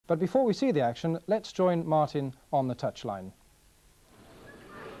But before we see the action, let's join Martin on the touchline.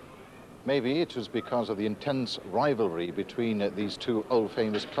 Maybe it was because of the intense rivalry between these two old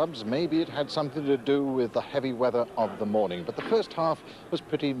famous clubs. Maybe it had something to do with the heavy weather of the morning. But the first half was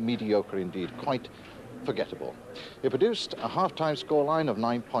pretty mediocre indeed, quite forgettable. It produced a half-time scoreline of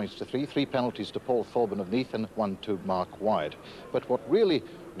 9 points to 3, 3 penalties to Paul Thorburn of Neath and 1 to Mark Wyatt. But what really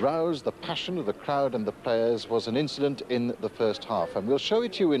roused the passion of the crowd and the players was an incident in the first half. And we'll show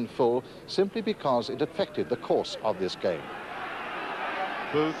it to you in full simply because it affected the course of this game.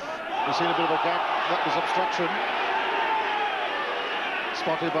 Booth. We've seen a bit of a gap. That was obstruction.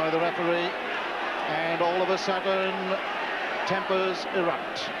 Spotted by the referee. And all of a sudden, tempers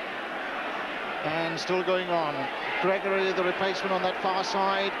erupt. And still going on. Gregory, the replacement on that far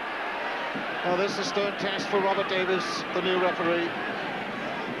side. Oh, this is a stern test for Robert Davis, the new referee.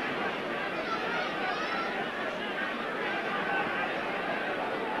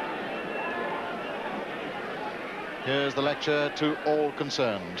 Here's the lecture to all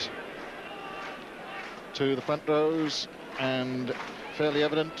concerned. To the front rows, and fairly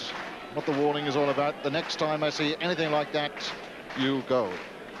evident what the warning is all about. The next time I see anything like that, you go.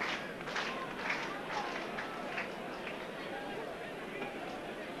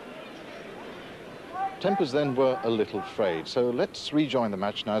 Tempers then were a little frayed, so let's rejoin the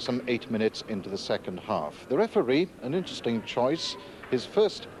match now some 8 minutes into the second half. The referee, an interesting choice, his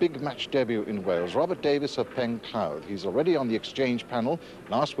first big match debut in Wales, Robert Davis of Pencloud. He's already on the exchange panel.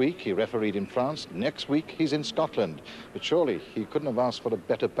 Last week he refereed in France, next week he's in Scotland. But surely he couldn't have asked for a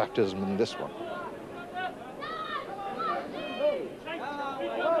better baptism than this one.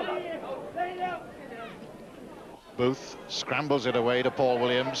 Booth scrambles it away to Paul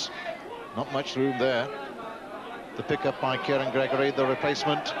Williams. Not much room there. The pick-up by Kieran Gregory, the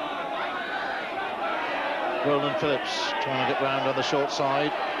replacement. Roland Phillips trying to get round on the short side,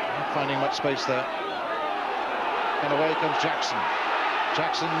 not finding much space there. And away comes Jackson.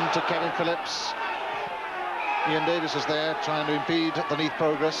 Jackson to Kevin Phillips. Ian Davis is there trying to impede the Neath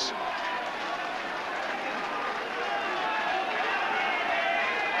progress.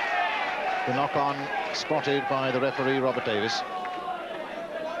 The knock-on spotted by the referee, Robert Davis.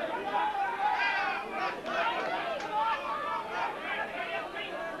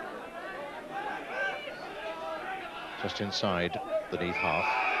 Just inside the Neath half.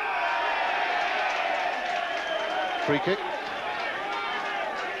 Free kick.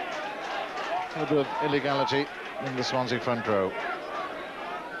 A bit of illegality in the Swansea front row.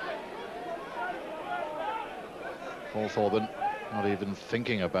 Paul Thorburn not even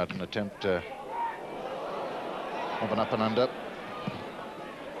thinking about an attempt of an up and under.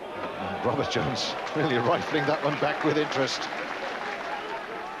 And Robert Jones really rifling that one back with interest.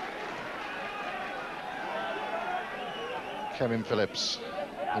 Kevin Phillips,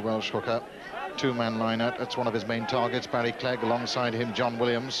 the Welsh hooker, two-man line-out. That's one of his main targets. Barry Clegg alongside him, John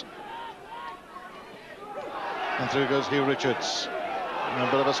Williams. And through goes Hugh Richards. And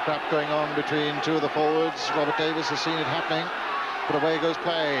a bit of a scrap going on between two of the forwards. Robert Davis has seen it happening, but away goes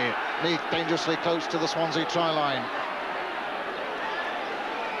play. Neath dangerously close to the Swansea try line.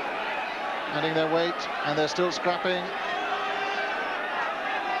 Adding their weight, and they're still scrapping.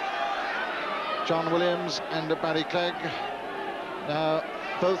 John Williams and Barry Clegg. Now,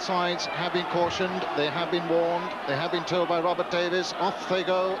 both sides have been cautioned, they have been warned, they have been told by Robert Davis, off they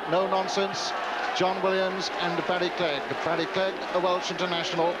go, no nonsense. John Williams and Barry Clegg. Barry Clegg, the Welsh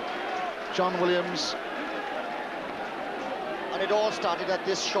international. John Williams. And it all started at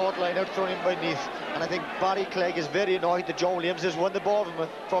this short line out thrown in by Neath. And I think Barry Clegg is very annoyed that John Williams has won the ball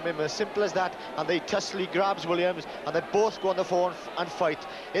from him, as simple as that. And they tussily grabs Williams, and they both go on the floor and fight.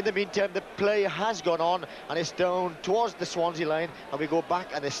 In the meantime, the play has gone on, and it's down towards the Swansea line, and we go back,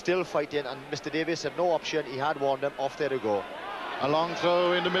 and they're still fighting. And Mr. Davis had no option. He had warned them. Off there to go. A long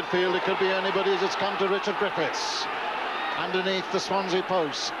throw into midfield. It could be anybody's. It's come to Richard Griffiths. Underneath the Swansea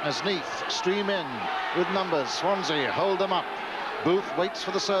post as Neath stream in with numbers. Swansea hold them up. Booth waits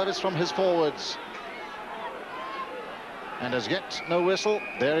for the service from his forwards. And as yet, no whistle.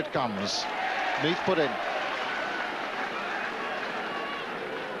 There it comes. Neath put in.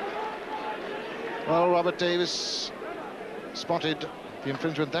 Well, Robert Davis spotted the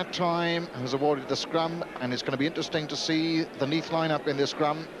infringement that time and was awarded the scrum, and it's going to be interesting to see the Neath lineup in this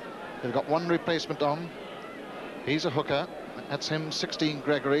scrum. They've got one replacement on. He's a hooker. That's him, 16,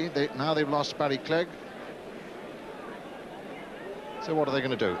 Gregory. Now they've lost Barry Clegg. So what are they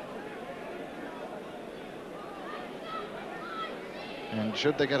going to do? And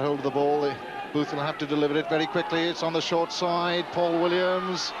should they get hold of the ball, Booth will have to deliver it very quickly. It's on the short side. Paul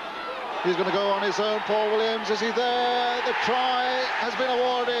Williams. He's going to go on his own. Paul Williams, is he there? The try has been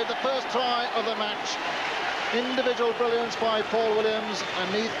awarded, the first try of the match. Individual brilliance by Paul Williams,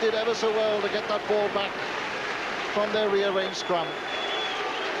 and Neath did ever so well to get that ball back from their rearranged scrum.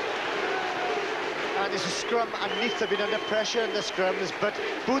 And it's a scrum, and Neath have been under pressure in the scrums, but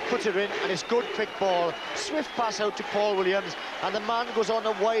Booth puts it in, and it's good quick ball. Swift pass out to Paul Williams, and the man goes on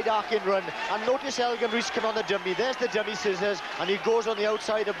a wide arcing run. And notice Elgin Rees come on the dummy. There's the dummy scissors, and he goes on the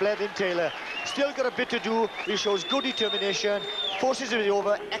outside of Blethen Taylor. Still got a bit to do. He shows good determination, forces it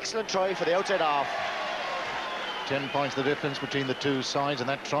over. Excellent try for the outside half. 10 points the difference between the two sides, and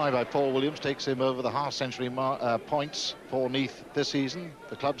that try by Paul Williams takes him over the half-century points for Neath this season,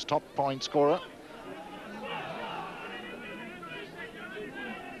 the club's top point scorer.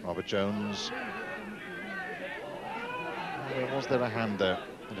 Robert Jones. Was there a hand there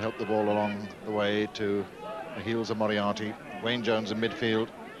that helped the ball along the way to the heels of Moriarty? Wayne Jones in midfield.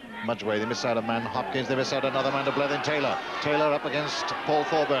 Mudgeway, they miss out a man. Hopkins, they miss out another man to Blethen Taylor. Taylor up against Paul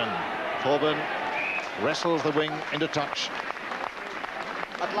Thorburn. Thorburn wrestles the wing into touch.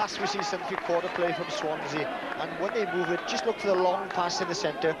 At last we see some three-quarter play from Swansea, and when they move it, just look for the long pass in the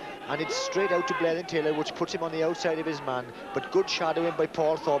centre, and it's straight out to Blethen Taylor, which puts him on the outside of his man. But good shadowing by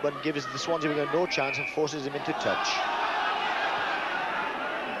Paul Thorburn gives the Swansea winger no chance and forces him into touch.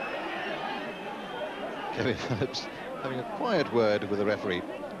 Kevin Phillips having a quiet word with the referee,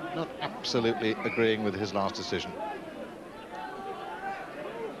 not absolutely agreeing with his last decision.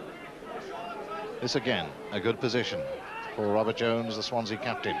 This again, a good position for Robert Jones, the Swansea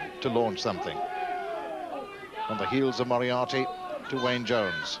captain, to launch something. On the heels of Moriarty to Wayne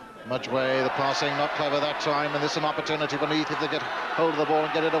Jones. Mudgeway, the passing, not clever that time, and this is an opportunity for Neath if they get hold of the ball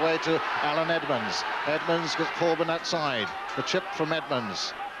and get it away to Alan Edmonds. Edmonds gets Thorburn outside. The chip from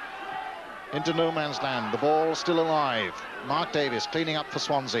Edmonds into no man's land. The ball still alive. Mark Davis cleaning up for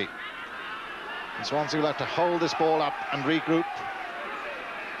Swansea. And Swansea will have to hold this ball up and regroup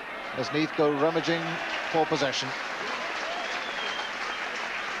as Neath go rummaging for possession.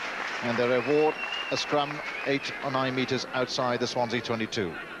 And they reward a scrum 8 or 9 metres outside the Swansea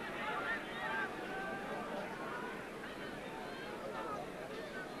 22.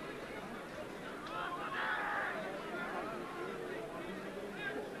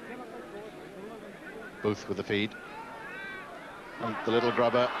 Booth with the feed. And the little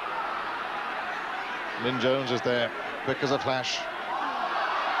grubber. Lynn Jones is there, quick as a flash.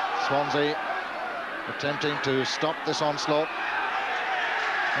 Swansea attempting to stop this onslaught.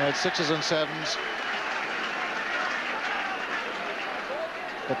 It's 6s and 7s.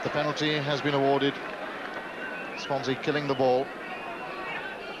 But the penalty has been awarded. Swansea killing the ball.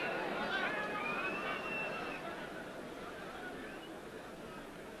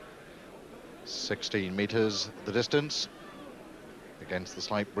 "16 metres the distance against the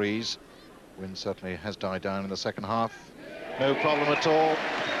slight breeze. Wind certainly has died down in the second half. No problem at all.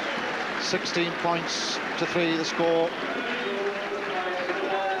 16 points to 3 the score.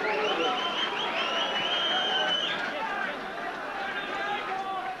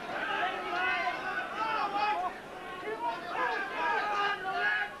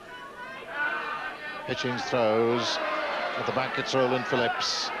 Hitchings throws. At the back it's Roland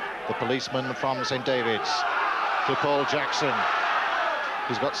Phillips, the policeman from St David's, to Paul Jackson.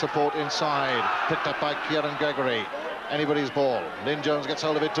 He's got support inside, picked up by Kieran Gregory. Anybody's ball. Lynn Jones gets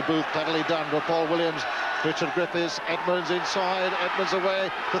hold of it to Booth, cleverly done to Paul Williams. Richard Griffiths, Edmonds inside, Edmonds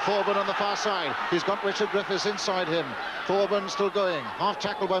away to Thorburn on the far side. He's got Richard Griffiths inside him. Thorburn still going, half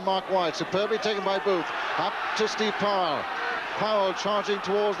tackled by Mark White, superbly taken by Booth. Up to Steve Powell. Powell charging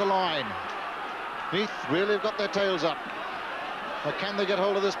towards the line. Neath really have got their tails up. But can they get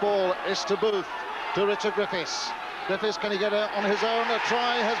hold of this ball? It's to Booth, to Richard Griffiths. Griffiths, can he get it on his own? A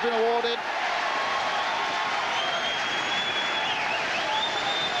try has been awarded.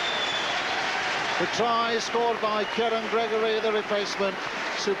 The try scored by Kieran Gregory, the replacement.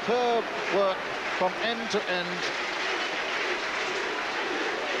 Superb work from end to end.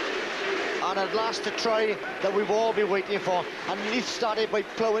 And at last a try that we've all been waiting for. And Neath started by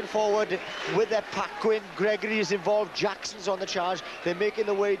ploughing forward with their pack going. Gregory is involved, Jackson's on the charge. They're making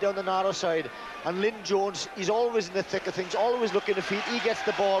their way down the narrow side. And Lynn Jones, he's always in the thick of things, always looking to feed. He gets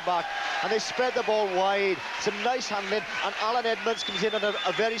the ball back, and they spread the ball wide. Some nice handling, and Alan Edmonds comes in on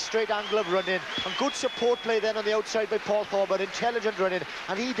a very straight angle of running. And good support play then on the outside by Paul Thorburn, intelligent running,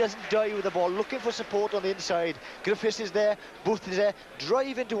 and he doesn't die with the ball, looking for support on the inside. Griffiths is there, Booth is there,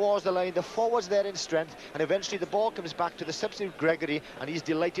 driving towards the line, the forwards there in strength, and eventually the ball comes back to the substitute Gregory, and he's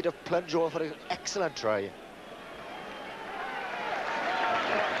delighted to plunge over for an excellent try.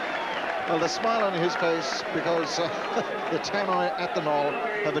 Well, the smile on his face because the tannoy at the knoll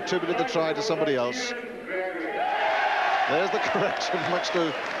have attributed the try to somebody else. There's the correction, much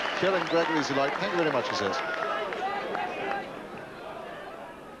to Kieran Gregory's delight. Thank you very much, he says.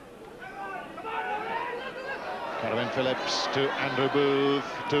 Caroline Phillips to Andrew Booth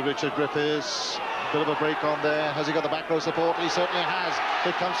to Richard Griffiths. Bit of a break on there. Has he got the back row support? He certainly has.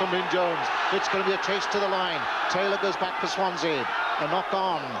 It comes from Lynn Jones. It's going to be a chase to the line. Taylor goes back for Swansea. A knock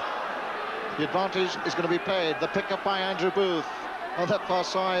on. The advantage is going to be played. The pick up by Andrew Booth on that far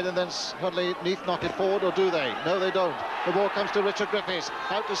side, and then suddenly Neath knock it forward, or do they? No, they don't. The ball comes to Richard Griffiths.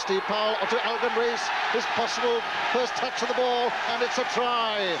 Out to Steve Powell, or to Elgin Rees. His possible first touch of the ball, and it's a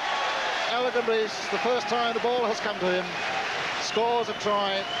try. Elgin Rees, the first time the ball has come to him, scores a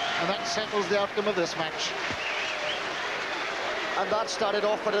try, and that settles the outcome of this match. And that started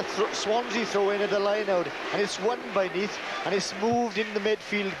off at a Swansea throw-in at the line-out, and it's won by Neath, and it's moved in the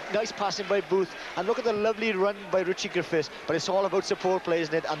midfield. Nice passing by Booth, and look at the lovely run by Richie Griffiths. But it's all about support play,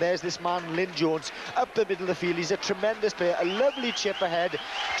 isn't it? And there's this man, Lynn Jones, up the middle of the field. He's a tremendous player, a lovely chip ahead,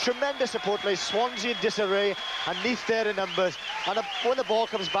 tremendous support play. Swansea in disarray, and Neath there in numbers. And when the ball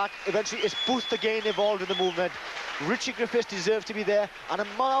comes back, eventually it's Booth again involved in the movement. Richie Griffiths deserves to be there, and a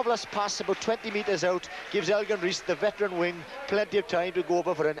marvellous pass about 20 metres out gives Elgin Rees, the veteran wing, plenty of time to go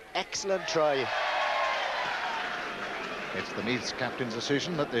over for an excellent try. It's the Meath's captain's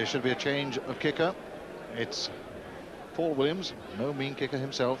decision that there should be a change of kicker. It's Paul Williams, no mean kicker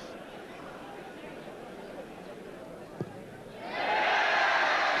himself.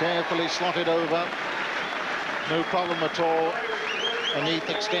 Carefully slotted over, no problem at all. And Neath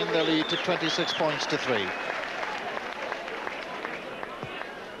extend their lead to 26 points to 3.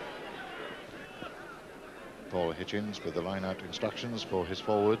 Paul Hitchens with the line-out instructions for his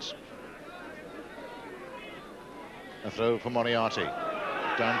forwards. A throw for Moriarty.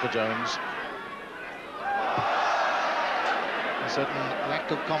 Down for Jones. A certain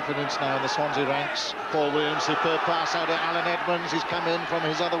lack of confidence now in the Swansea ranks. Paul Williams, superb pass out of Alan Edmonds. He's come in from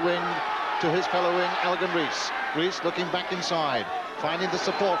his other wing to his fellow wing, Elgin Rees. Rees looking back inside, finding the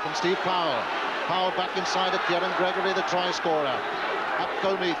support from Steve Powell. Powell back inside of Kieran Gregory, the try scorer. Up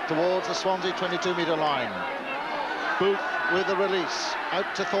go Neath towards the Swansea 22-metre line. Booth with the release,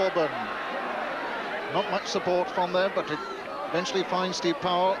 out to Thorburn. Not much support from there, but it eventually finds Steve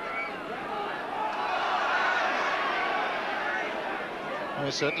Powell. And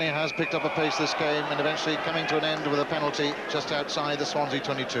he certainly has picked up a pace this game, and eventually coming to an end with a penalty just outside the Swansea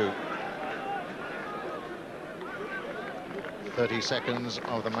 22. 30 seconds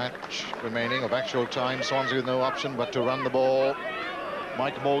of the match remaining, of actual time. Swansea with no option but to run the ball.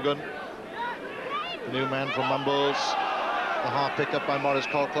 Mike Morgan, the new man from Mumbles. The half pick up by Maurice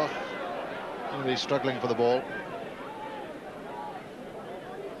Colclough. Really struggling for the ball.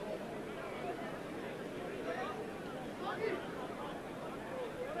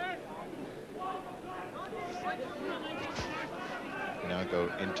 We now go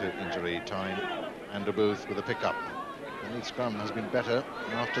into injury time. Andrew Booth with a pick-up. The Neath scrum has been better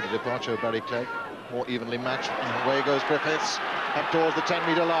after the departure of Barry Clegg. More evenly matched, and away goes Griffiths up towards the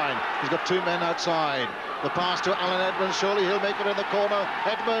 10-metre line. He's got two men outside. The pass to Alan Edmonds, surely he'll make it in the corner.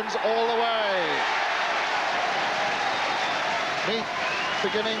 Edmonds all the way. Neath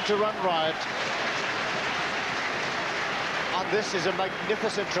beginning to run riot. And this is a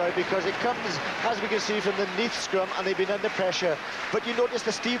magnificent try because it comes, as we can see, from the Neath scrum, and they've been under pressure. But you notice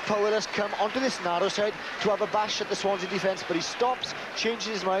that Steve Powell has come onto this narrow side to have a bash at the Swansea defence, but he stops, changes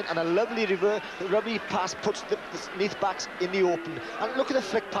his mind, and a lovely pass puts the Neath backs in the open. And look at the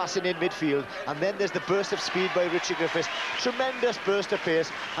flick passing in midfield, and then there's the burst of speed by Richie Griffiths. Tremendous burst of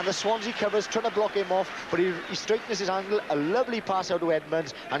pace, and the Swansea covers trying to block him off, but he straightens his angle. A lovely pass out to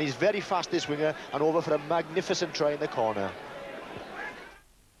Edmonds, and he's very fast, this winger, and over for a magnificent try in the corner.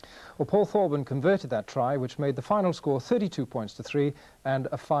 Well, Paul Thorburn converted that try, which made the final score 32 points to 3, and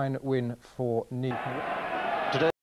a fine win for Neath.